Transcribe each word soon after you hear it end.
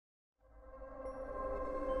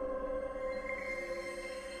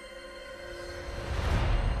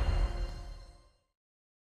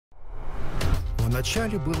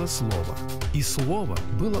начале было Слово, и Слово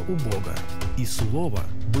было у Бога, и Слово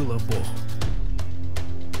было Бог.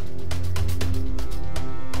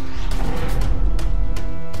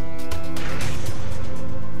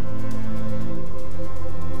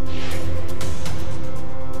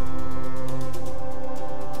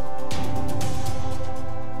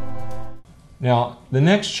 Now, the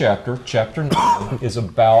next chapter, chapter 9, is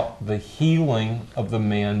about the healing of the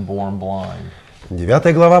man born blind.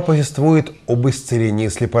 9 глава повествует об исцелении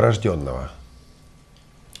слепорожденного.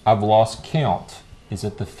 I've lost count. Is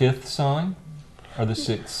it the fifth sign or the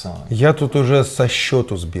sixth sign? Я тут уже со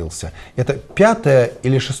счету сбился. Это 5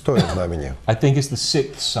 или 6 знамение? I think it's the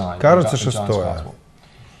sixth sign. Кажется, in John's 6. Gospel.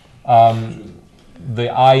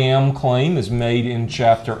 The I am claim is made in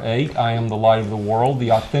chapter 8. I am the light of the world.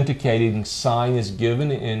 The authenticating sign is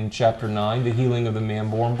given in chapter 9, the healing of the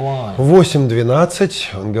man born blind.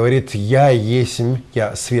 8:12 он говорит: «Я есмь,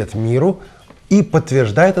 я свет миру», и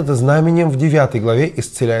подтверждает это знамением в 9 главе,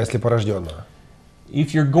 исцеляя слепорожденного.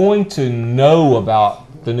 If you're going to know about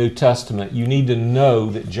the New Testament, you need to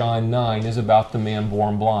know that John 9 is about the man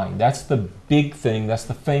born blind. That's the big thing, that's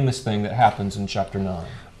the famous thing that happens in chapter 9.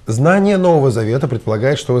 Знание Нового Завета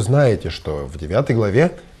предполагает, что вы знаете, что в 9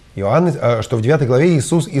 главе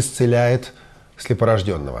Иисус исцеляет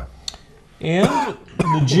слепорожденного. And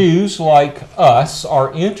the Jews, like us,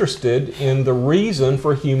 are interested in the reason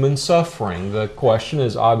for human suffering. The question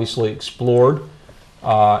is obviously explored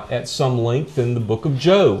at some length in the book of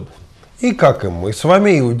Job. И как и мы с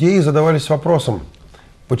вами, иудеи, задавались вопросом,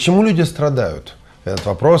 почему люди страдают? Этот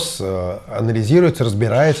вопрос анализируется,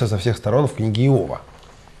 разбирается со всех сторон в книге Иова.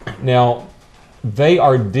 Now, they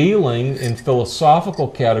are dealing in philosophical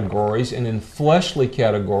categories and in fleshly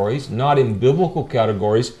categories, not in biblical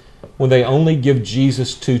categories, when they only give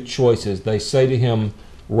Jesus two choices. They say to him,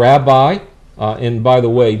 Rabbi, and by the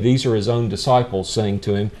way, these are his own disciples saying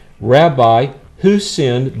to him, Rabbi, who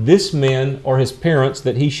sinned, this man or his parents,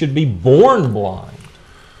 that he should be born blind?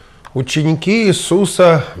 Ученики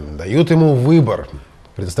Иисуса дают ему выбор,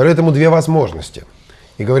 предоставляют ему две возможности.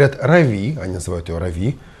 И говорят: «Рави», они называют его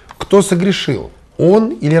Рави, кто согрешил,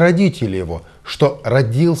 он или родители его, что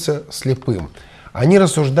родился слепым? Они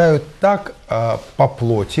рассуждают так по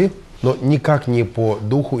плоти, но никак не по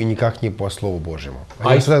духу и никак не по Слову Божьему.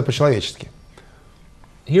 Они рассуждают по-человечески.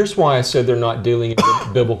 Here's why I said they're not dealing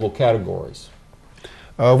in biblical categories.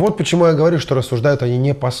 Вот почему я говорю, что рассуждают они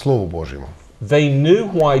не по Слову Божьему. They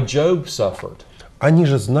knew why Job suffered. Они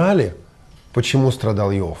же знали, почему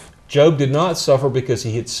страдал Иов. Job did not suffer because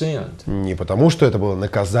he had sinned. Не потому, что это было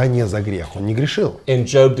наказание за грех. Он не грешил. And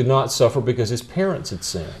Job did not suffer because his parents had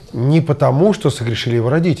sinned. Не потому, что согрешили его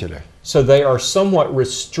родители. So they are somewhat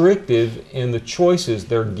restrictive in the choices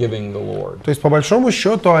they're giving the Lord. То есть, по большому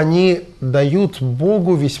счету, они дают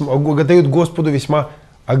Господу весьма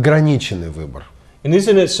ограниченный выбор. And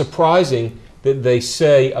isn't it surprising that they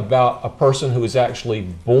say about a person who is actually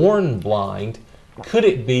born blind, could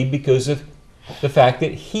it be because of the fact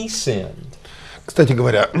that he sinned? Кстати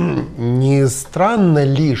говоря, не странно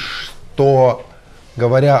ли, что,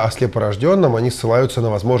 говоря о слепорожденном, они ссылаются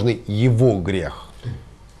на возможный его грех?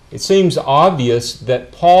 It seems obvious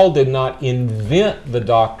that Paul did not invent the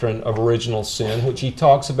doctrine of original sin, which he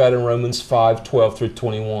talks about in Romans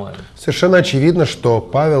 5:12-21. Совершенно очевидно, что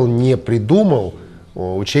Павел не придумал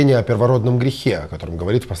учение о первородном грехе, о котором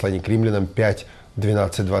говорит в послании к Римлянам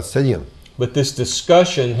 5:12-21. But this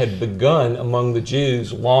discussion had begun among the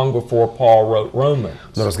Jews long before Paul wrote Romans.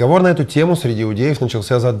 Но разговор на эту тему среди иудеев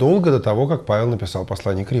начался задолго до того, как Павел написал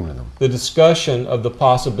послание к римлянам. The discussion of the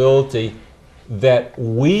possibility that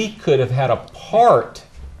we could have had a part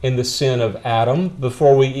in the sin of Adam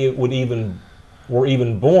before we were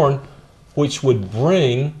even born, which would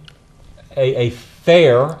bring a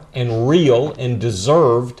fair and real and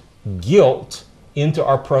deserved guilt into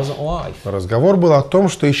our present life. Разговор был о том,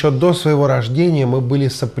 что еще до своего рождения мы были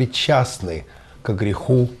сопричастны к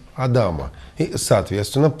греху Адама и,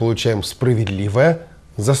 соответственно, получаем справедливое,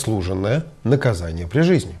 заслуженное наказание при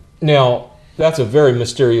жизни. Now, that's a very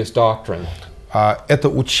mysterious doctrine. А это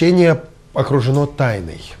учение окружено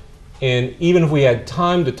тайной. And even if we had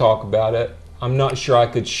time to talk about it, I'm not sure I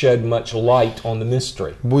could shed much light on the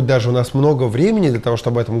mystery. Будь даже у нас много времени для того,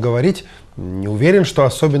 чтобы об этом говорить, не уверен, что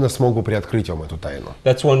особенно смогу приоткрыть вам эту тайну.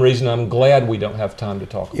 That's one reason I'm glad we don't have time to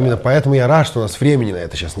talk about Именно it. поэтому я рад, что у нас времени на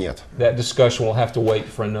это сейчас нет. That discussion will have to wait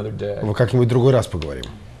for another day. Мы как-нибудь в другой раз поговорим.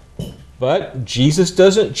 But Jesus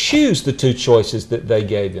doesn't choose the two choices that they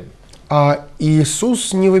gave him. А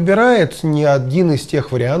Иисус не выбирает ни один из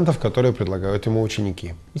тех вариантов, которые предлагают ему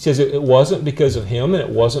ученики. He says it wasn't because of him and it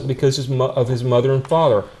wasn't because of his mother and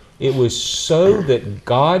father. It was so that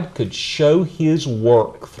God could show His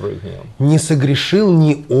work through him. Не согрешил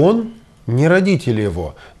ни он, ни родители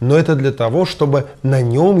его, но это для того, чтобы на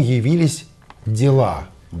нем явились дела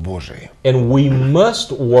Божии. And we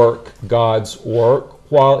must work God's work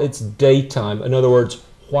while it's daytime. In other words,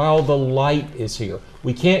 while the light is here.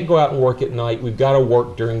 We can't go out and work at night. We've got to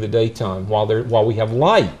work during the daytime while we have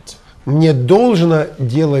light. Мне должно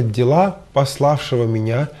делать дела пославшего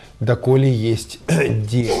меня, доколе есть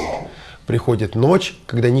день. Приходит ночь,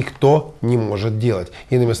 когда никто не может делать.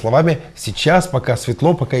 Иными словами, сейчас, пока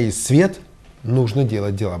светло, пока есть свет, нужно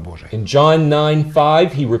делать дела Божии. In John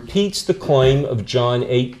 9:5, he repeats the claim of John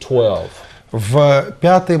 8:12. В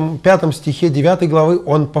пятом стихе 9 главы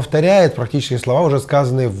он повторяет практически слова, уже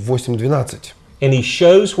сказанные в 8:12. And he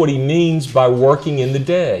shows what he means by working in the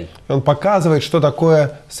day. Он показывает, что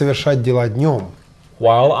такое совершать дела днем.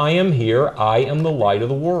 While I am here, I am the light of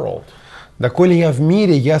the world. Доколе я в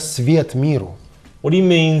мире, я свет миру. What he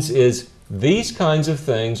means is these kinds of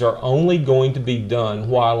things are only going to be done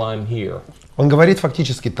while I'm here. Он говорит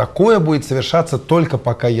фактически, такое будет совершаться только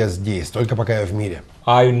пока я здесь, только пока я в мире.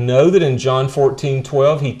 I know that in John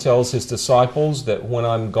 14:12 he tells his disciples that when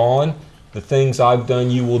I'm gone, the things I've done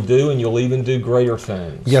you will do, and you'll even do greater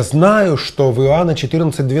things. Я знаю, что в Иоанна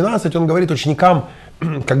 14:12 он говорит ученикам,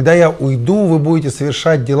 когда я уйду, вы будете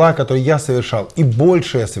совершать дела, которые я совершал, и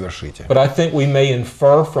большее совершите. But I think we may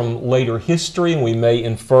infer from later history, and we may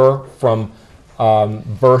infer from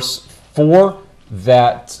verse 4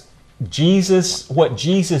 that what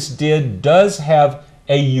Jesus did does have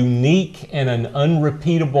a unique and an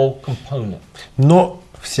unrepeatable component. Но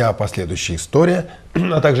вся последующая история,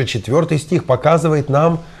 а также 4 стих показывает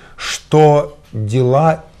нам, что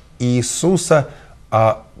дела Иисуса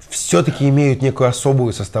все-таки имеют некую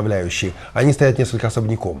особую составляющую. Они стоят несколько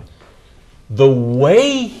особняком. The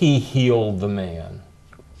way he healed the man,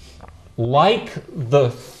 like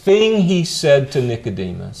the thing he said to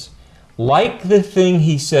Nicodemus, like the thing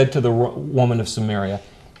he said to the woman of Samaria,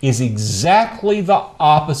 is exactly the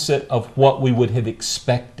opposite of what we would have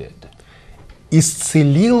expected.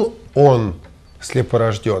 Исцелил он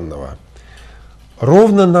слепорожденного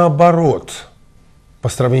ровно наоборот по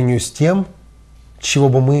сравнению с тем, чего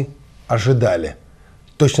бы мы ожидали.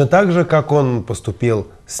 Точно так же, как он поступил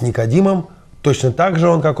с Никодимом, точно так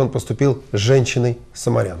же, как он поступил с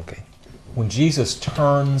женщиной-самарянкой. When Jesus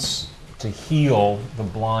turns to heal the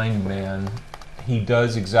blind man, he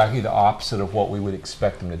does exactly the opposite of what we would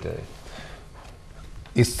expect him to do.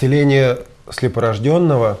 Исцеление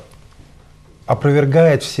слепорожденного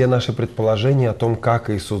опровергает все наши предположения о том,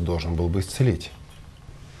 как Иисус должен был бы исцелить.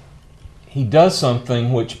 He does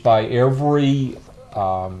something which by every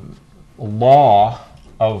law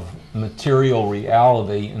of material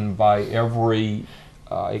reality and by every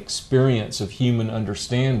experience of human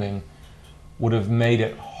understanding would have made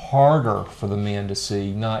it harder for the man to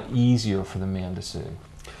see, not easier for the man to see.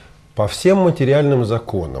 По всем материальным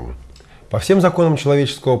законам, по всем законам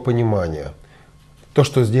человеческого понимания, то,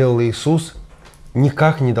 что сделал Иисус,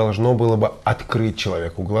 никак не должно было бы открыть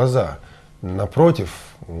человеку глаза. Напротив,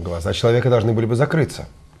 глаза человека должны были бы закрыться.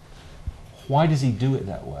 Why does he do it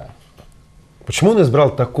that way? Почему он избрал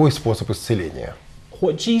такой способ исцеления?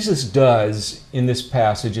 What Jesus does in this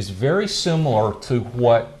passage is very similar to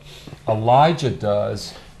what Elijah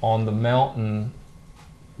does on the mountain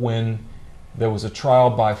when there was a trial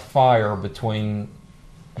by fire between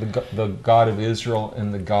the God of Israel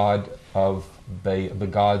and the gods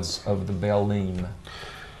of the Baalim.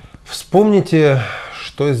 Вспомните,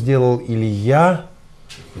 что сделал Илия,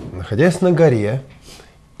 находясь на горе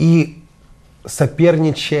и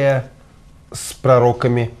соперничая с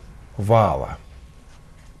пророками Ваала.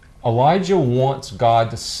 Elijah wants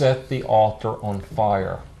God to set the altar on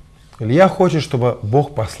fire. Илья хочет, чтобы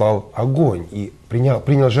Бог послал огонь и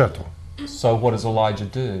принял жертву. So what does Elijah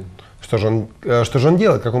do? Что же он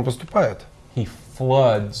делает, как он поступает? He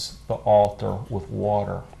floods the altar with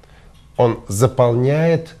water. Он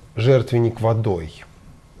заполняет жертвенник водой.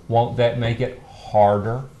 Won't that make it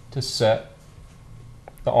harder to set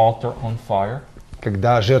the altar on fire?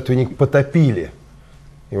 Когда жертвенник потопили,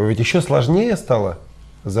 его ведь еще сложнее стало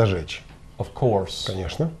зажечь. Of course.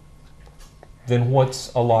 Конечно. Then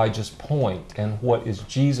what's Elijah's point? And what is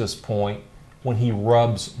Jesus' point when he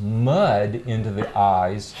rubs mud into the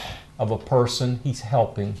eyes of a person he's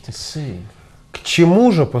helping to see? К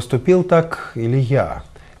чему же поступил так Илия?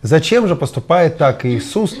 Зачем же поступает так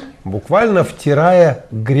Иисус, буквально втирая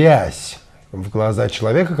грязь в глаза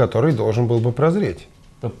человека, который должен был бы прозреть?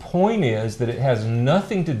 The point is that it has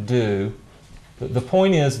nothing to do, the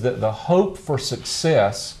point is that the hope for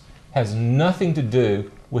success has nothing to do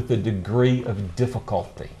with the degree of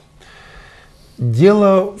difficulty.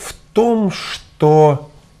 Дело в том, что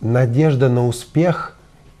надежда на успех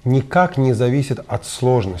никак не зависит от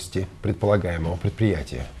сложности предполагаемого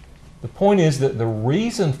предприятия. The point is that the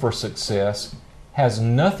reason for success has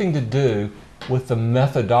nothing to do with the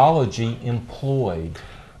methodology employed.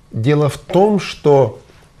 Дело в том, что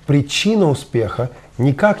причина успеха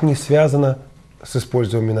никак не связана с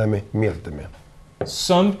используемыми нами методами.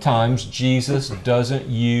 Sometimes Jesus doesn't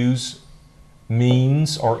use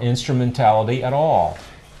means or instrumentality at all.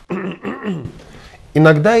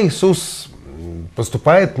 Иногда Иисус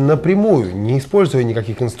поступает напрямую, не используя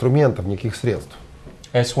никаких инструментов, никаких средств.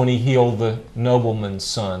 As when he healed the nobleman's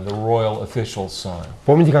son, the royal official's son.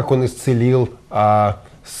 Помните, как он исцелил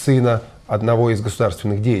сына одного из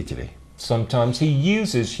государственных деятелей? Sometimes he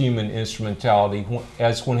uses human instrumentality,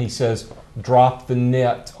 as when he says, drop the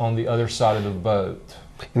net on the other side of the boat.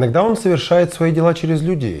 Иногда он совершает свои дела через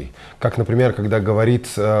людей, как, например, когда говорит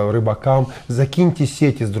рыбакам: закиньте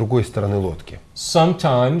сети с другой стороны лодки.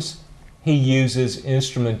 Sometimes he uses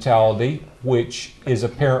instrumentality which is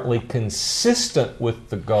apparently consistent with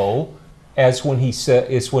the goal, as when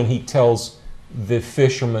he tells the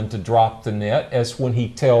fishermen to drop the net, as when he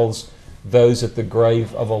tells those at the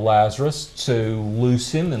grave of a Lazarus to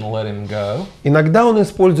loose him and let him go. Иногда он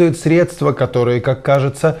использует средства, которые, как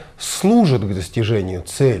кажется, служат к достижению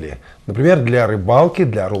цели. Например, для рыбалки,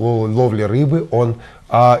 для ловли рыбы он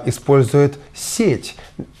использует сеть.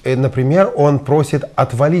 Например, он просит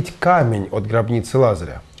отвалить камень от гробницы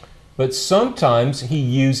Лазаря. But sometimes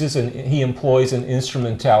he employs an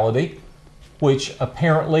instrumentality which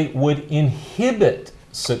apparently would inhibit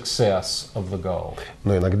success of the goal.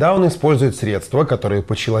 Но иногда он использует средства, которые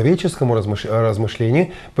по человеческому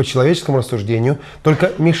размышлению, по человеческому рассуждению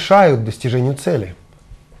только мешают достижению цели.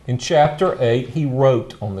 In chapter 8, he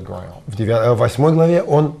wrote on the ground. В 8 главе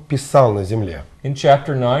он писал на земле. In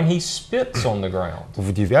chapter 9, he spits on the ground.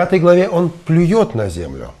 В 9 главе он плюет на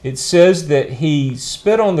землю. It says that he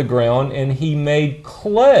spit on the ground and he made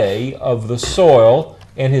clay of the soil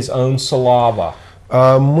and his own saliva.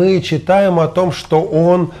 Мы читаем о том, что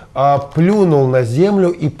он плюнул на землю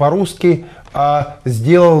и по-русски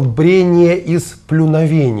сделал брение из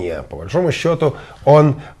плюновения. По большому счету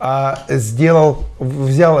он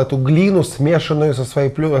взял эту глину, смешанную со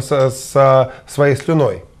своей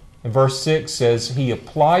слюной. Verse 6 says he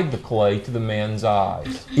applied the clay to the man's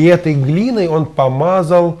eyes. И этой глиной он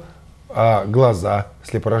помазал глаза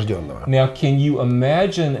слепорожденного. Now, can you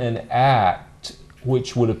imagine an act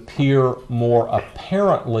which would appear more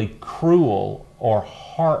apparently cruel or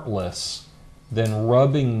heartless than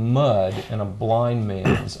rubbing mud in a blind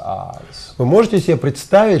man's eyes? Вы можете себе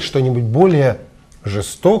представить что-нибудь более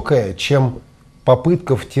жестокое, чем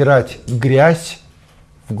попытка втирать грязь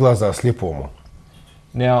в глаза слепому?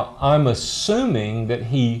 Now, I'm assuming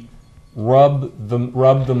that he rubbed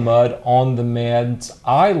the mud on the man's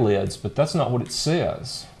eyelids, but that's not what it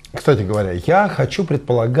says. Кстати говоря, я хочу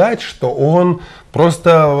предполагать, что он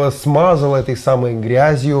просто смазал этой самой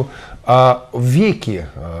грязью веки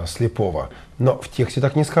слепого. Но в тексте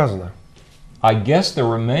так не сказано. I guess there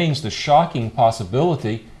remains the shocking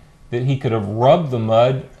possibility that he could have rubbed the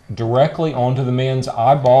mud directly onto the man's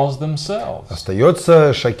eyeballs themselves.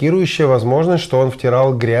 Остается шокирующая возможность, что он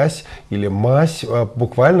втирал грязь или мазь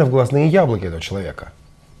буквально в глазные яблоки этого человека.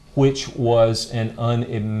 Which was an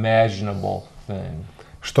unimaginable thing.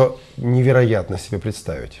 Что невероятно себе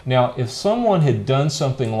представить. Now, if someone had done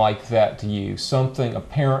something like that to you, something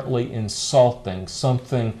apparently insulting,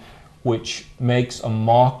 something which makes a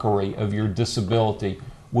mockery of your disability,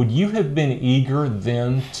 would you have been eager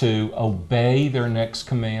then to obey their next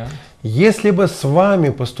command? Если бы с вами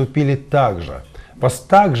поступили так же, вас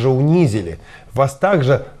так же унизили, вас так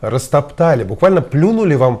же растоптали, буквально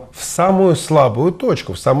плюнули вам в самую слабую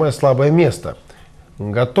точку, в самое слабое место,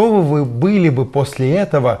 готовы вы были бы после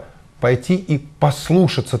этого пойти и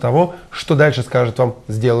послушаться того, что дальше скажет вам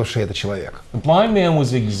сделавший это человек? The blind man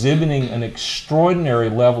was exhibiting an extraordinary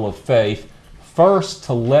level of faith, first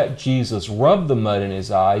to let Jesus rub the mud in his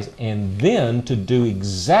eyes, and then to do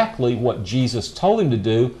exactly what Jesus told him to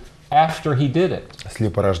do after he did it.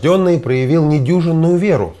 Слепорожденный проявил недюжинную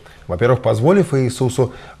веру. Во-первых, позволив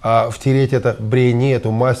Иисусу втереть это брение, эту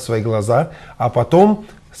мазь в свои глаза, а потом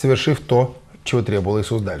совершив то, чего требовал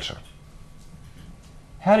Иисус дальше.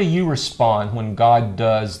 How do you respond when God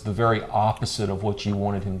does the very opposite of what you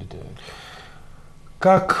wanted him to do?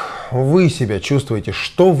 Как вы себя чувствуете?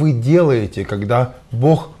 Что вы делаете, когда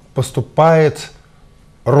Бог поступает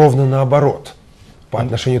ровно наоборот по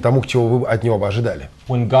отношению к тому, чего вы от Него ожидали?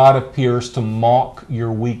 When God appears to mock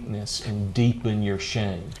your weakness and deepen your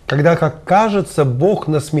shame. Когда, как кажется, Бог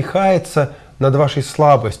насмехается над вашей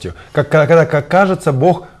слабостью, когда, как кажется,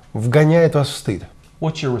 Бог вгоняет вас в стыд.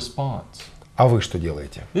 What's your response? А вы что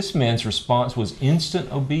делаете? This man's response was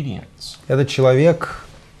instant obedience. Этот человек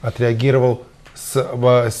отреагировал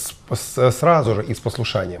сразу же и с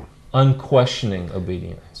послушанием, Unquestioning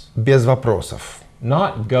obedience. без вопросов.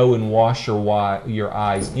 Not go and wash your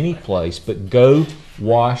eyes any place, but go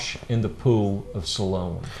wash in the pool of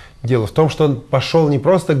Siloam. Дело в том, что он пошел не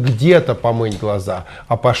просто где-то помыть глаза,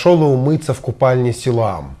 а пошел и умыться в купальне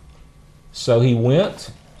Силоам. So he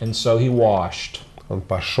went, and so he washed. Он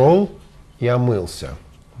пошел и омылся.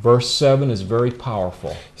 Verse 7 is very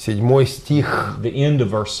powerful. 7 стих, The end of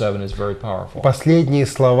verse 7 is very powerful. последние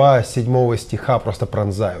слова 7 стиха просто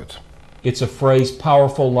пронзают. It's a phrase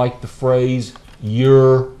powerful like the phrase,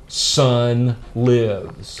 your son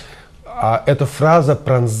lives. А эта фраза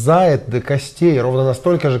пронзает до костей, ровно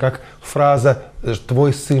настолько же, как фраза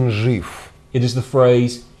 «твой сын жив». It is the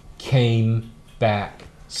phrase, came back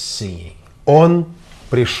seeing. Он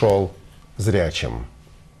пришел зрячим.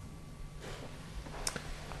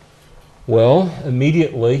 Well,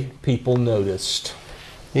 immediately people noticed.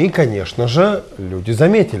 И, конечно же, люди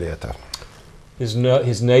заметили это.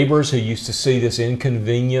 His neighbors who used to see this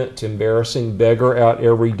inconvenient, embarrassing beggar out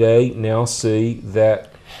every day now see that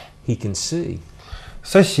he can see.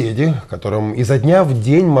 Соседи, которым изо дня в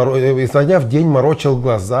день морочил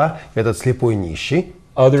глаза этот слепой нищий,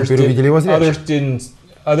 теперь увидели его зрячим.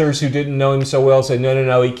 Others who didn't know him so well said,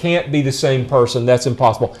 no, he can't be the same person, that's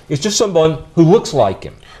impossible. It's just someone who looks like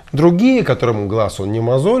him. Другие, которым глаз он не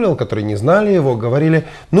мозолил, которые не знали его, говорили,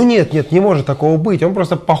 ну нет, не может такого быть, он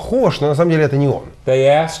просто похож, но на самом деле это не он. They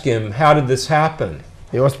asked him, how did this happen?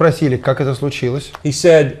 Его спросили, как это случилось. He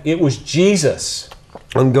said, it was Jesus.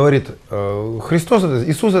 Он говорит,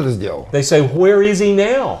 Иисус это сделал. They say, where is he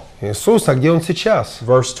now? Иисус, а где он сейчас?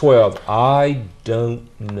 Verse 12, I don't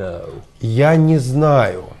know. Я не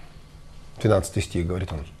знаю. 12 стих,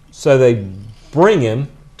 говорит он. So they bring him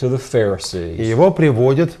to the И Pharisees. его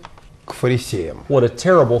приводят к фарисеям. What a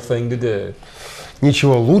terrible thing to do.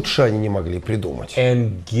 Ничего лучше они не могли придумать.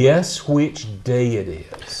 And guess which day it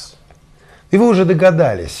is? И вы уже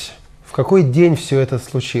догадались, в какой день все это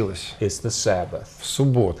случилось? It's the Sabbath. В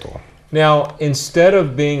субботу. Now, instead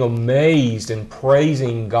of being amazed and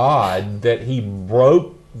praising God that he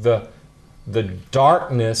broke the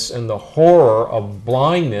darkness and the horror of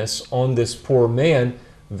blindness on this poor man,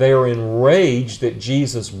 they are enraged that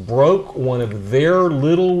Jesus broke one of their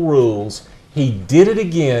little rules. He did it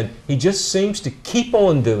again. He just seems to keep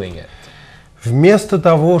on doing it. Вместо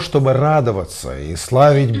того, чтобы радоваться и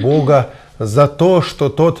славить Бога за то, что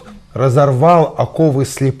тот разорвал оковы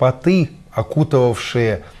слепоты,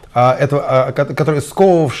 окутывавшие, которые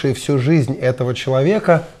сковывавшие всю жизнь этого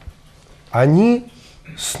человека, они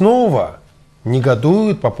снова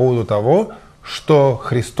негодуют по поводу того, что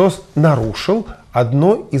Христос нарушил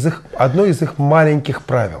одно из их маленьких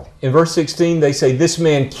правил. In verse 16 they say this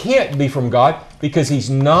man can't be from God because he's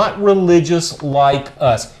not religious like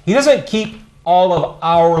us. He doesn't keep all of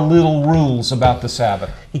our little rules about the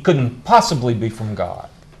Sabbath. He couldn't possibly be from God.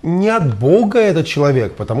 Не от Бога этот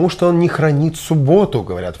человек, потому что он не хранит субботу,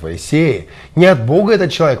 говорят фарисеи. Не от Бога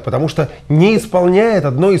этот человек, потому что не исполняет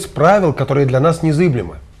одно из правил, которые для нас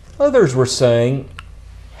незыблемы. Others were saying,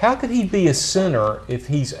 how could he be a sinner if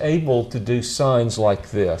he's able to do signs like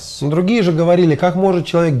this? Но другие же говорили, как может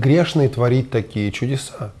человек грешный творить такие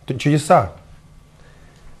чудеса?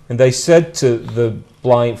 And they said to the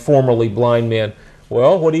formerly blind man,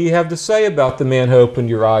 well, what do you have to say about the man who opened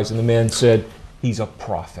your eyes? And the man said, he's a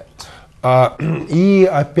prophet. И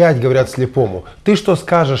опять говорят слепому, ты что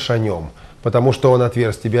скажешь о нем? Потому что он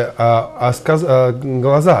отверз тебе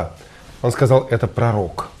глаза. Он сказал, это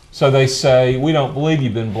пророк. So they say, we don't believe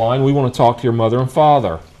you've been blind. We want to talk to your mother and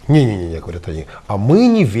father. Не, говорят они. А мы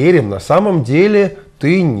не верим. На самом деле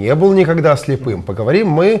ты не был никогда слепым. Поговорим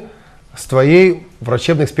мы с твоей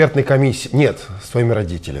врачебно-экспертной комиссией. Нет, с твоими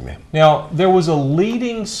родителями. Now, there was a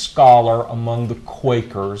leading scholar among the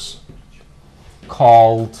Quakers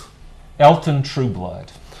called Elton Trueblood.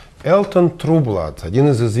 Элтон Трублад, один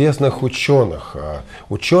из известных ученых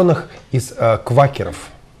из квакеров.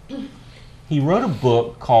 He wrote a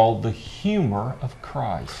book called The Humor of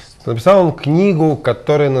Christ. Написал он книгу,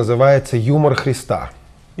 которая называется «Юмор Христа».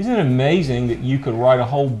 Isn't it amazing that you could write a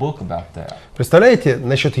whole book about that? Представляете,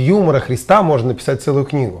 насчет юмора Христа можно написать целую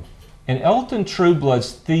книгу. And Elton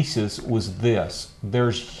Trueblood's thesis was this: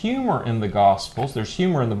 there's humor in the Gospels, there's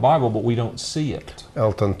humor in the Bible, but we don't see it.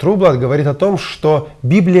 Элтон Трублад говорит о том, что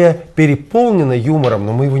Библия переполнена юмором,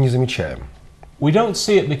 но мы его не замечаем. We don't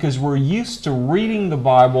see it because we're used to reading the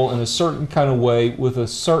Bible in a certain kind of way with a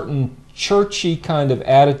certain churchy kind of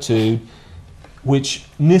attitude, which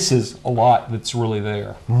misses a lot that's really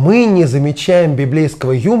there. Мы не замечаем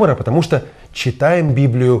библейского юмора, потому что читаем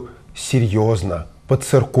Библию серьезно,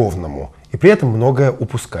 по-церковному, и при этом многое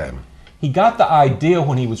упускаем. He got the idea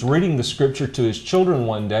when he was reading the scripture to his children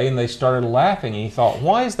one day and they started laughing and he thought,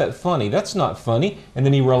 why is that funny? That's not funny. And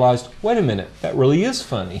then he realized, wait a minute, that really is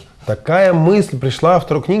funny. Такая мысль пришла во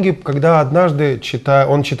второй книге, когда однажды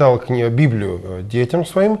он читал Библию детям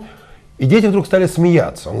своим, и дети вдруг стали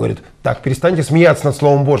смеяться. Он говорит, так, перестаньте смеяться над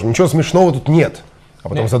Словом Божьим, ничего смешного тут нет. А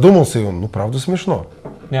потом задумался, и он, правда смешно.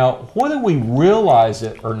 Now, whether we realize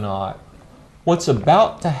it or not, what's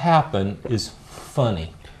about to happen is funny.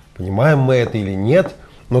 Понимаем мы это или нет,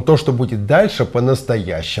 но то, что будет дальше,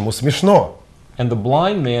 по-настоящему смешно. And the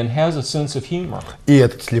blind man has a sense of humor. И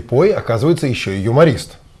этот слепой, оказывается, еще и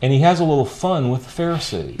юморист. And he has a little fun with the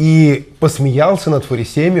Pharisees. И посмеялся над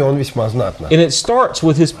фарисеями он весьма знатно. And it starts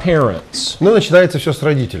with his parents. Но начинается все с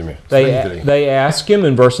родителями. They ask him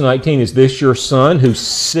in verse 19, is this your son who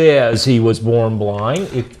says he was born blind?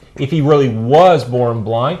 If he really was born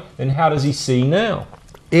blind, then how does he see now?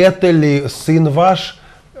 Это ли сын ваш,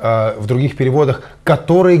 в других переводах,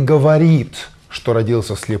 который говорит, что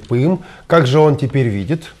родился слепым, как же он теперь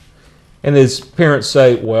видит? And his parents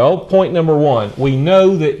say, well, point number one, we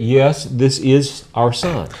know that yes, this is our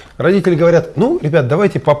son. Родители говорят, ребят,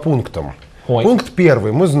 давайте по пунктам. Пункт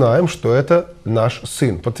первый, мы знаем, что это наш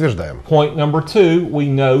сын, подтверждаем. Point number two, we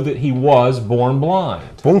know that he was born blind.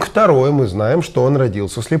 Пункт второй, мы знаем, что он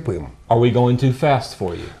родился слепым. Are we going too fast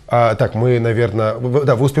for you? Так, мы, наверное,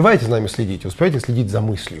 вы успеваете за нами следить, успеваете следить за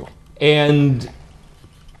мыслью. And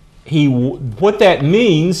what that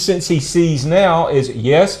means, since he sees now, is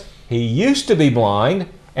yes, he used to be blind,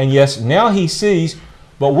 and yes, now he sees,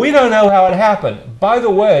 but we don't know how it happened. By the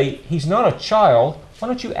way, he's not a child. Why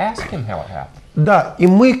don't you ask him how it happened? Да, и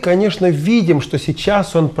мы, конечно, видим, что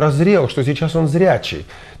сейчас он прозрел, что сейчас он зрячий.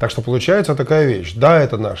 Так что получается такая вещь. Да,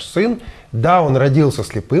 это наш сын, да, он родился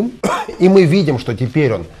слепым, и мы видим, что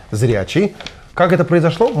теперь он зрячий. Как это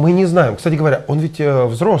произошло, мы не знаем. Кстати говоря, он ведь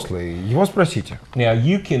взрослый, его спросите. Now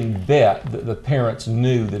you can bet that the parents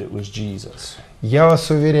knew that it was Jesus. Я вас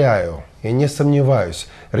уверяю, я не сомневаюсь,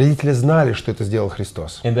 родители знали, что это сделал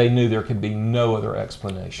Христос. And they knew there could be no other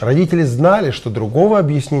explanation. Родители знали, что другого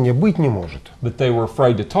объяснения быть не может. But they were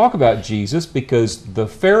afraid to talk about Jesus because the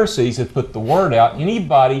Pharisees had put the word out.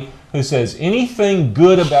 Anybody who says anything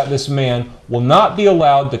good about this man will not be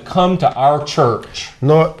allowed to come to our church.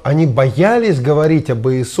 Но они боялись говорить об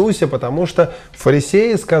Иисусе, потому что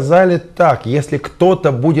фарисеи сказали так: если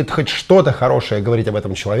кто-то будет хоть что-то хорошее говорить об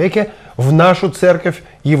этом человеке, в нашу церковь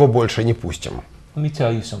его больше не пустим. Let me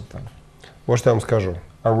tell you something. Вот что я вам скажу.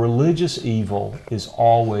 A religious evil is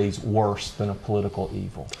always worse than a political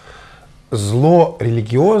evil. Зло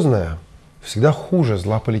религиозное всегда хуже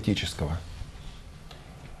зла политического.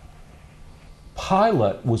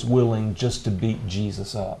 Pilate was willing just to beat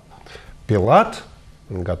Jesus up. Пилат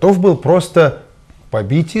готов был просто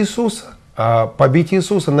побить Иисуса,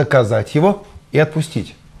 наказать его и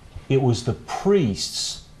отпустить. It was the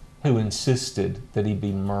priests who insisted that he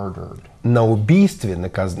be murdered. На убийстве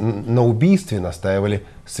настаивали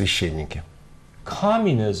священники.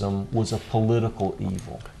 Communism was a political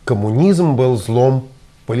evil. Коммунизм был злом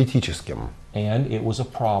политическим. And it was a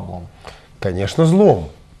problem. Конечно, злом.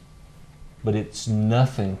 But it's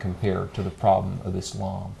nothing compared to the problem of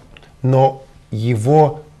Islam. Но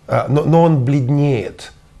он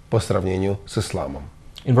бледнеет по сравнению с исламом.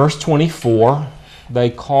 In verse 24, they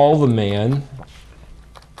call the man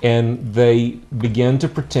and they begin to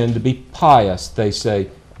pretend to be pious. They say,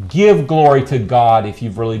 give glory to God if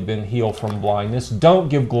you've really been healed from blindness. Don't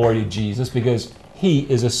give glory to Jesus because he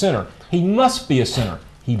is a sinner. He must be a sinner.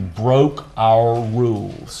 He broke our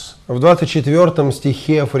rules. В 24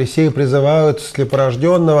 стихе фарисеи призывают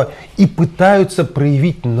слепорожденного и пытаются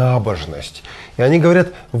проявить набожность. И они говорят: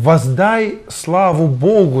 воздай славу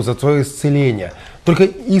Богу за твое исцеление. Только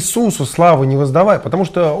Иисусу славу не воздавай, потому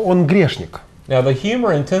что он грешник. Now the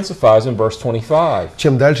humor intensifies in verse 25.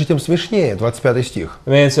 Чем дальше, тем смешнее. 25 стих.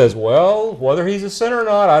 The man says, well, whether he's a sinner or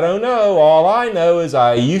not, I don't know. All I know is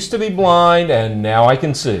I used to be blind and now I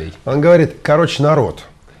can see. Он говорит: короче, народ,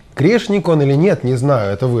 грешник он или нет, не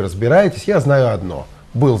знаю, это вы разбираетесь, я знаю одно.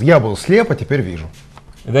 Я был слеп, а теперь вижу.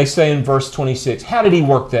 They say in verse 26, how did he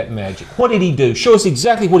work that magic? What did he do? Show us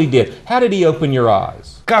exactly what he did. How did he open your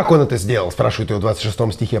eyes? Как он это сделал, спрашивает его в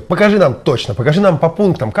 26 стихе. Покажи нам точно, покажи нам по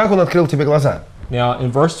пунктам, как он открыл тебе глаза. Now,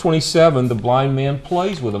 in verse 27, the blind man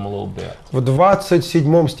plays with him a little bit. В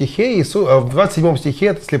 27 стихе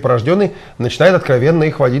этот слепорожденный начинает откровенно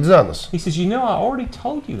их водить за нос. He says, you know, I already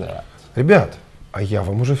told you that. Ребят, а я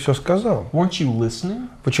вам уже все сказал. Weren't you listening?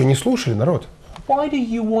 Вы что, не слушали, народ? why do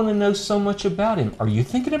you want to know so much about him? Are you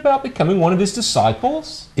thinking about becoming one of his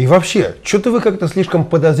disciples? И вообще, что-то вы как-то слишком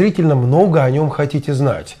подозрительно много о нем хотите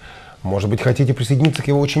знать. Может быть, хотите присоединиться к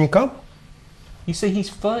его ученикам? You see,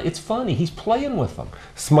 it's funny. He's playing with them.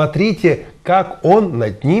 Смотрите, как он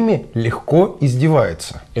над ними легко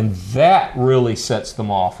издевается. And that really sets them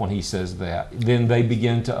off when he says that. Then they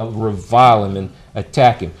begin to revile him and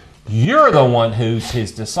attack him. You're the one who's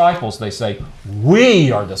his disciples. They say,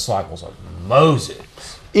 we are disciples of Moses.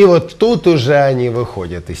 И вот тут уже они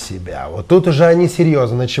выходят из себя. Вот тут уже они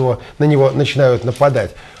серьезно на него начинают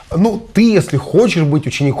нападать. Ну, ты, если хочешь быть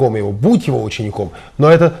учеником его, будь его учеником. Но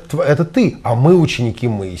это ты, а мы ученики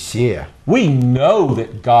Моисея. We know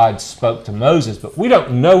that God spoke to Moses, but we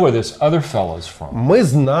don't know where this other fellow's from. Мы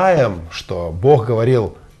знаем, что Бог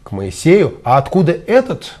говорил к Моисею, а откуда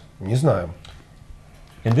этот, не знаем.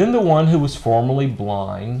 And then the one who was formerly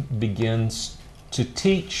blind begins to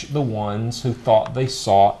teach the ones who thought they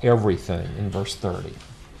saw everything in verse 30.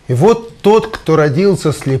 И вот тот, кто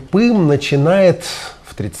родился слепым, начинает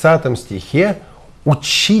в 30 стихе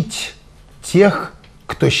учить тех,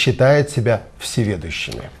 кто считает себя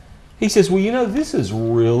всеведущими. He says, well, you know, this is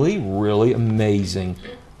really, really amazing.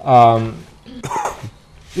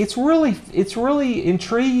 It's really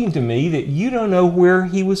intriguing to me that you don't know where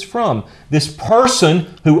he was from. This person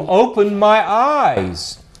who opened my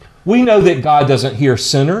eyes. We know that God doesn't hear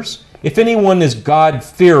sinners. If anyone is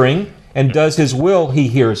God-fearing and does his will, he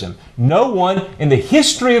hears him. No one in the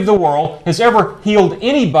history of the world has ever healed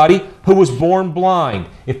anybody who was born blind.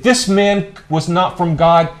 If this man was not from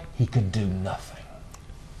God, he could do nothing.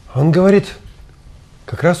 Он говорит,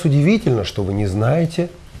 как раз удивительно, что вы не знаете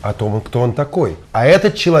о том, кто он такой. А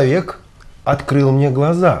этот человек открыл мне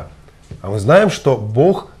глаза. А мы знаем, что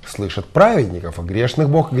Бог слышит праведников, а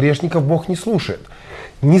грешников Бог не слушает.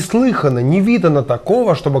 Не слыхано, не видано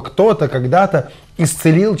такого, чтобы кто-то когда-то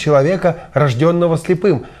исцелил человека, рожденного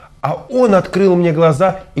слепым. А он открыл мне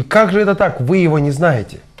глаза, и как же это так? Вы его не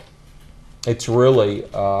знаете. It's really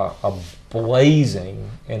a blazing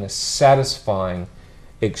and a satisfying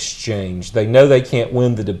exchange. They know they can't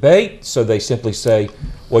win the debate, so they simply say,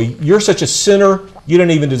 well, you're such a sinner, you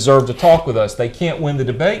don't even deserve to talk with us. They can't win the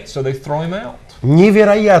debate, so they throw him out.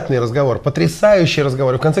 Невероятный разговор, потрясающий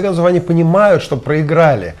разговор. И в конце концов они понимают, что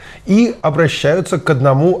проиграли, и обращаются к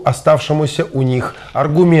одному оставшемуся у них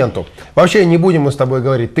аргументу. Вообще не будем мы с тобой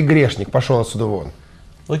говорить, ты грешник, пошел отсюда вон.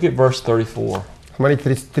 Look at verse 34.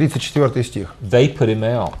 Смотрите, 34 стих. They put him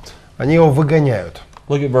out. Они его выгоняют.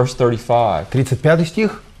 Look at verse 35. 35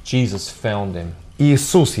 стих. Jesus found him.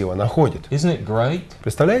 Иисус его находит. Isn't it great?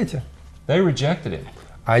 Представляете? They rejected him.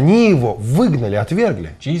 Они его выгнали,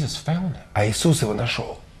 отвергли. Jesus found him. А Иисус его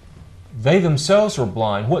нашел. They themselves were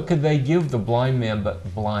blind. What could they give the blind man but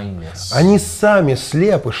blindness? Они сами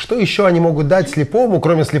слепы. Что еще они могут дать слепому,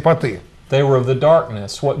 кроме слепоты? They were of the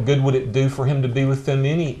darkness. What good would it do for him to be with them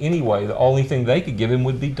anyway? The only thing they could give him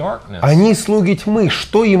would be darkness. Они слуги тьмы.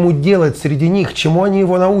 Что ему делать среди них? Чему они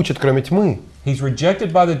его научат, кроме тьмы? He's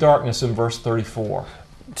rejected by the darkness in verse 34.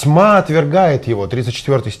 Тьма отвергает его,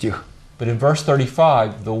 34 стих. But in verse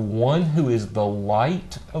 35, the one who is the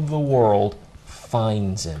light of the world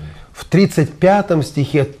finds him. В 35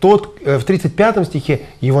 стихе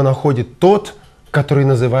его находит тот, который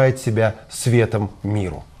называет себя светом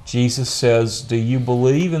миру. Jesus says, do you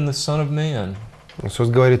believe in the Son of Man? Иисус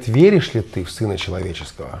говорит, веришь ли ты в Сына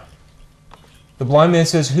Человеческого? The blind man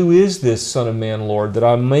says, who is this Son of Man, Lord, that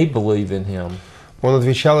I may believe in him? Он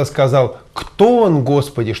отвечал и сказал, кто он,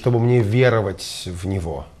 Господи, чтобы мне веровать в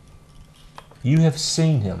Него? You have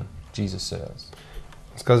seen him, Jesus says.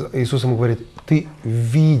 Иисус ему говорит, ты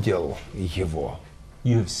видел Его.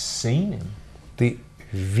 You have seen him? Ты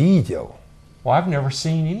видел. Well, I've never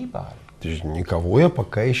seen anybody. Никого я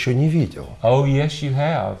пока еще не видел. Oh, yes, you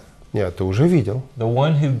have. Нет, ты уже видел. The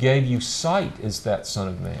one who gave you sight is that Son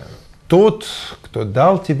of Man. Тот, кто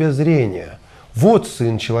дал тебе зрение, вот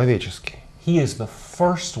Сын Человеческий. He is the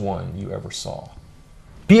first one you ever saw.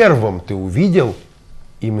 Первым ты увидел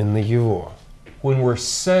именно Его. When we're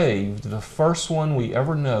saved, the first one we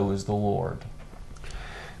ever know is the Lord.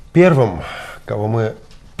 Первый,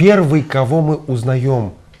 кого мы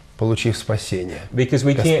узнаем, получив спасение. Because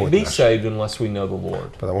we can't Господь be наш. saved unless we know the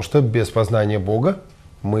Lord. Потому что без познания Бога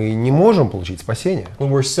мы не можем получить спасение. When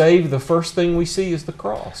we're saved, the first thing we see is the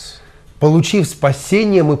cross. Получив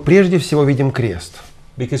спасение, мы прежде всего видим крест.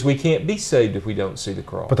 Because we can't be saved if we don't see the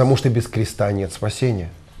cross. Потому что без креста нет спасения.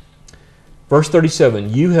 Verse 37,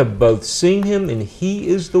 you have both seen him, and he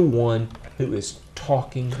is the one who is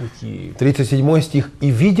talking with you. 37 стих. «И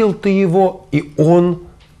видел ты его, и он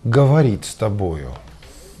говорит с тобою».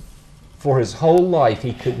 For his whole life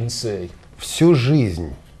he couldn't see. Всю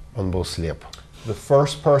жизнь он был слеп. The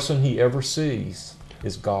first person he ever sees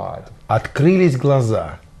is God. Открылись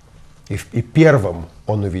глаза, и первым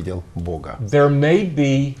он увидел Бога. There may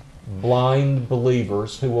be blind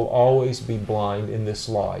believers who will always be blind in this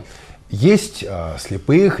life. Есть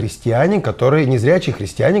слепые христиане, незрячие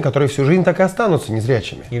христиане, которые всю жизнь так и останутся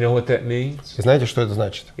незрячими. You know what that means? И знаете, что это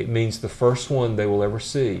значит? It means the first one they will ever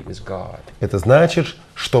see is God. Это значит,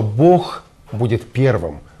 что Бог будет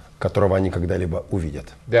первым, которого они когда-либо увидят.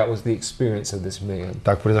 That was the experience of this man.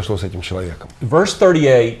 Так произошло с этим человеком. Verse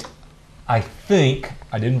 38, I think,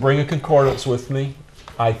 I didn't bring a concordance with me,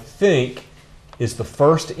 I think is the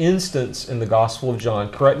first instance in the Gospel of John,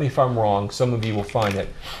 correct me if I'm wrong, some of you will find it,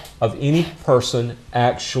 of any person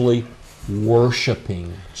actually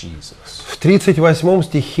worshiping Jesus. В 38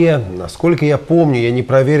 стихе, насколько я помню, я не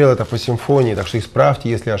проверил это по симфонии, так что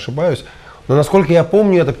исправьте, если я ошибаюсь, но насколько я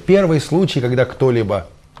помню, это первый случай, когда кто-либо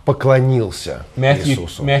поклонился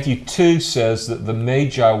Иисусу. Matthew 2 says that the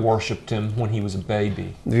Magi worshipped him when he was a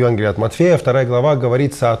baby. В Евангелии от Матфея, 2 глава,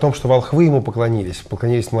 говорится о том, что волхвы ему поклонились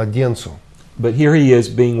младенцу. But here he is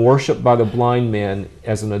being worshipped by the blind man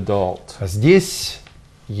as an adult. А здесь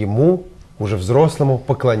ему, уже взрослому,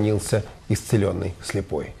 поклонился исцеленный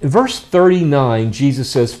слепой. In verse 39,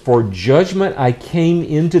 Jesus says, "For judgment I came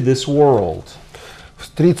into this world." В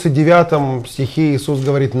 39 стихе Иисус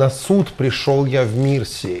говорит: «На суд пришел я в мир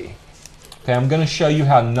сей». Okay, I'm going to show you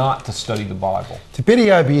how not to study the Bible. Теперь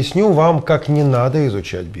я объясню вам, как не надо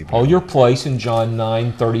изучать Библию. Hold your place in John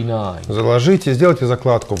 9:39. Заложите, сделайте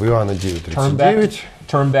закладку в Иоанна 9:39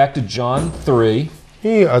 Turn back to John 3,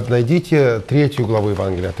 и найдите 3 главу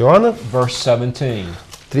Евангелия от Иоанна, verse 17.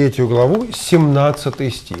 3 главу, 17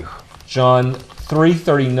 стих. John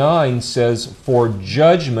 3:39 says, "For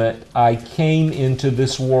judgment I came into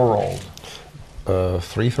this world."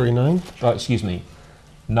 3:39? Excuse me.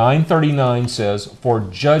 9:39 says, "For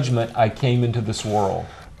judgment I came into this world."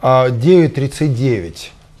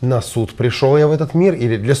 9:39. На суд пришел я в этот мир,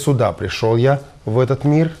 или для суда пришел я в этот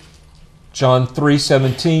мир. John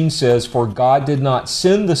 3:17 says, "For God did not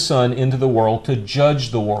send the Son into the world to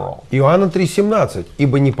judge the world." Иоанна 3:17.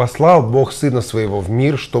 Ибо не послал Бог Сына Своего в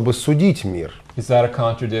мир, чтобы судить мир. Is that a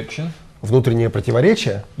contradiction? Внутреннее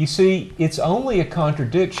противоречие? You see, it's only a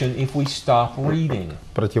contradiction if we stop reading.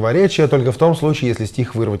 Противоречие только в том случае, если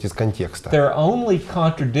стих вырвать из контекста. There are only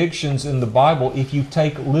contradictions in the Bible if you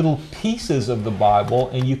take little pieces of the Bible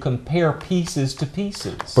and you compare pieces to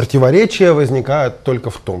pieces. Противоречия возникают только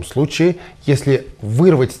в том случае, если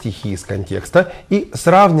вырвать стихи из контекста и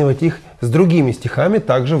сравнивать их с другими стихами,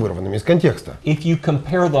 также вырванными из контекста. If you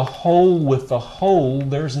compare the whole with the whole,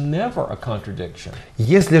 there's never a contradiction.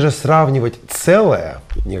 Если же сравнивать целое,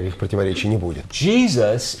 никаких противоречий не будет.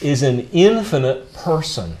 Jesus is an infinite person.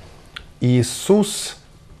 Иисус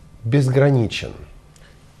безграничен.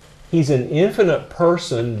 He's an infinite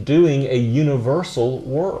person doing a universal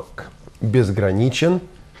work. Безграничен,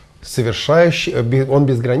 он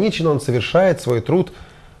безграничен, он совершает свой труд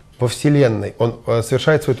во Вселенной, он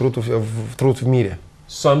совершает свой труд в мире.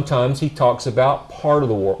 Sometimes he talks about part of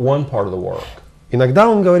the work, one part of the work. Иногда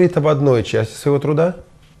он говорит об одной части своего труда,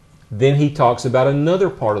 Then he talks about another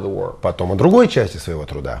part of the work. потом о другой части своего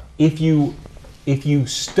труда. If you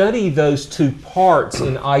study those two parts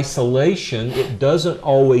in isolation, it doesn't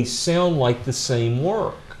always sound like the same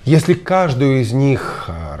work. Если каждую из них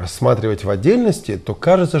рассматривать в отдельности, то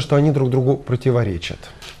кажется, что они друг другу противоречат.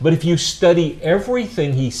 But if you study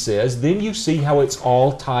everything he says, then you see how it's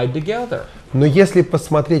all tied together. Но если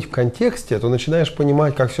посмотреть в контексте, то начинаешь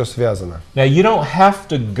понимать, как все связано. Now you don't have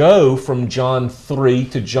to go from John 3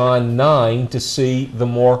 to John 9 to see the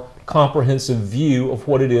more comprehensive view of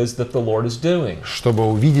what it is that the Lord is doing. Чтобы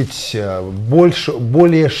увидеть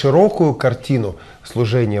более широкую картину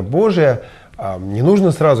служения Божия, не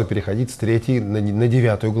нужно сразу переходить с 3 на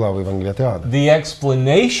 9 главу Евангелия от Иоанна. The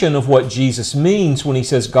explanation of what Jesus means when he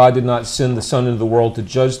says God did not send the Son into the world to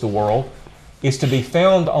judge the world is to be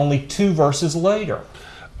found only 2 verses later.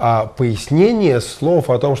 А пояснение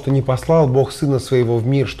слов о том, что не послал Бог Сына Своего в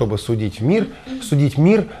мир, чтобы судить мир,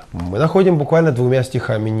 мы находим буквально 2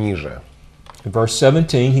 стихами ниже. In verse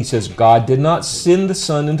 17, he says, God did not send the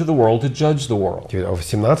Son into the world to judge the world. В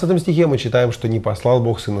 17 стихе мы читаем, что не послал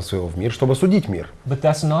Бог Сына Своего в мир, чтобы судить мир. But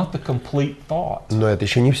that's not the complete thought. Но это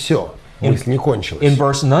еще не все. Мысль не кончилась. In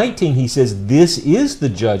verse 19, he says, this is the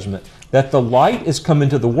judgment, that the light is come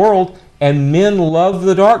into the world, and men love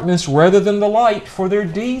the darkness rather than the light, for their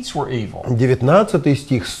deeds were evil. 19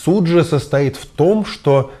 стих. Суд же состоит в том,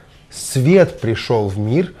 что свет пришел в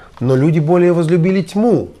мир, но люди более возлюбили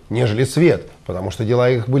тьму, нежели свет, потому что дела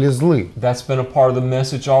их были злы. That's been a part of the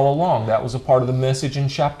message all along. That was a part of the message in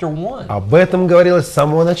chapter 1. Об этом говорилось с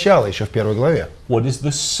самого начала, еще в 1 главе. What is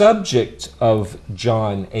the subject of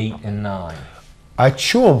John 8 and 9? О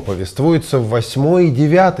чем повествуется в 8 и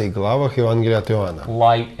 9 главах Евангелия от Иоанна?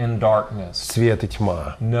 Light and darkness. Свет и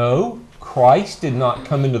тьма. No, Christ did not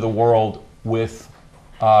come into the world with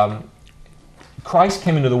Christ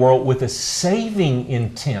came into the world with a saving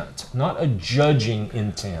intent, not a judging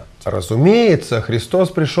intent. Разумеется, Христос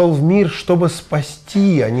пришел в мир, чтобы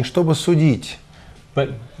спасти, а не чтобы судить.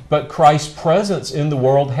 But Christ's presence in the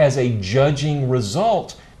world has a judging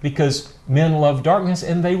result because men love darkness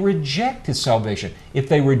and they reject His salvation. If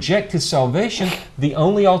they reject His salvation, the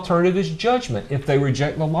only alternative is judgment. If they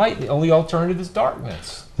reject the light, the only alternative is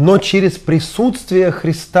darkness. Но через присутствие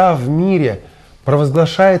Христа в мире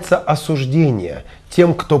провозглашается осуждение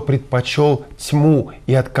тем, кто предпочел тьму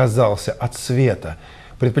и отказался от света.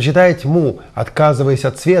 Предпочитая тьму, отказываясь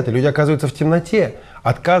от света, люди оказываются в темноте.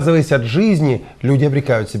 Отказываясь от жизни, люди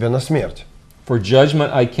обрекают себя на смерть. For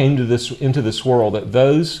judgment I came into this world, that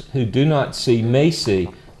those who do not see may see,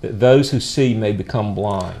 that those who see may become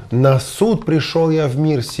blind. На суд пришел я в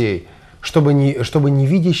мир сей, чтобы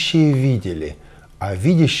невидящие видели, а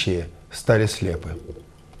видящие стали слепы.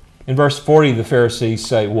 In verse 40, the Pharisees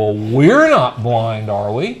say, well, we're not blind,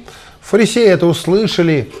 are we? Фарисеи это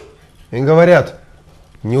услышали и говорят,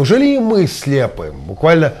 неужели и мы слепы?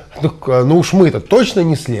 Буквально, ну уж мы-то точно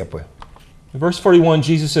не слепы. In verse 41,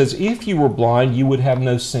 Jesus says, if you were blind, you would have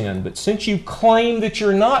no sin. But since you claim that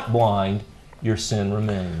you're not blind, your sin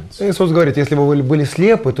remains. Иисус говорит, если бы вы были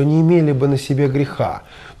слепы, то не имели бы на себе греха.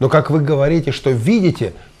 Но как вы говорите, что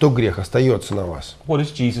видите, то грех остается на вас. What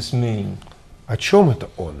does Jesus mean? О чем это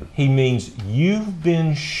Он? He means you've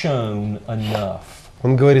been shown enough.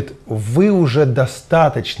 Он говорит, вы уже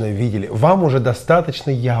достаточно видели, вам уже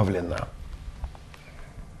достаточно явлено.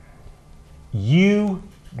 You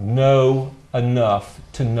know enough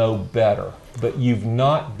to know better, but you've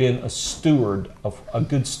not been a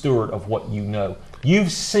good steward of what you know.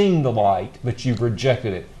 You've seen the light, but you've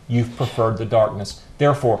rejected it. You've preferred the darkness.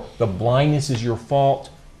 Therefore, the blindness is your fault,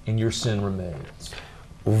 and your sin remains.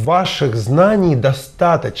 Ваших знаний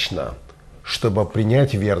достаточно, чтобы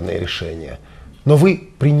принять верное решение. Но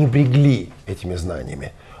вы пренебрегли этими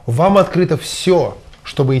знаниями. Вам открыто все,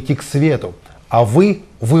 чтобы идти к свету, а вы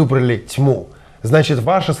выбрали тьму. Значит,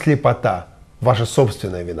 ваша слепота, ваша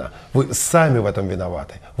собственная вина. Вы сами в этом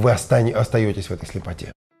виноваты. Вы остаетесь в этой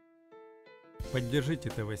слепоте. Поддержите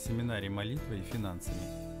ТВ-семинарий молитвой и финансами.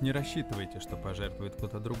 Не рассчитывайте, что пожертвует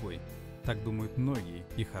кто-то другой. Так думают многие,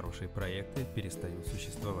 и хорошие проекты перестают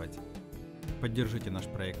существовать. Поддержите наш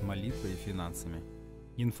проект молитвой и финансами.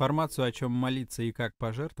 Информацию, о чем молиться и как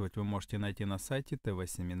пожертвовать, вы можете найти на сайте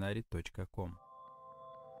tvseminary.com.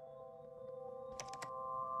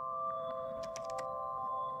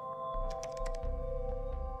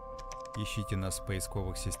 Ищите нас в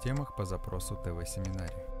поисковых системах по запросу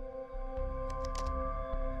ТВ-семинарий.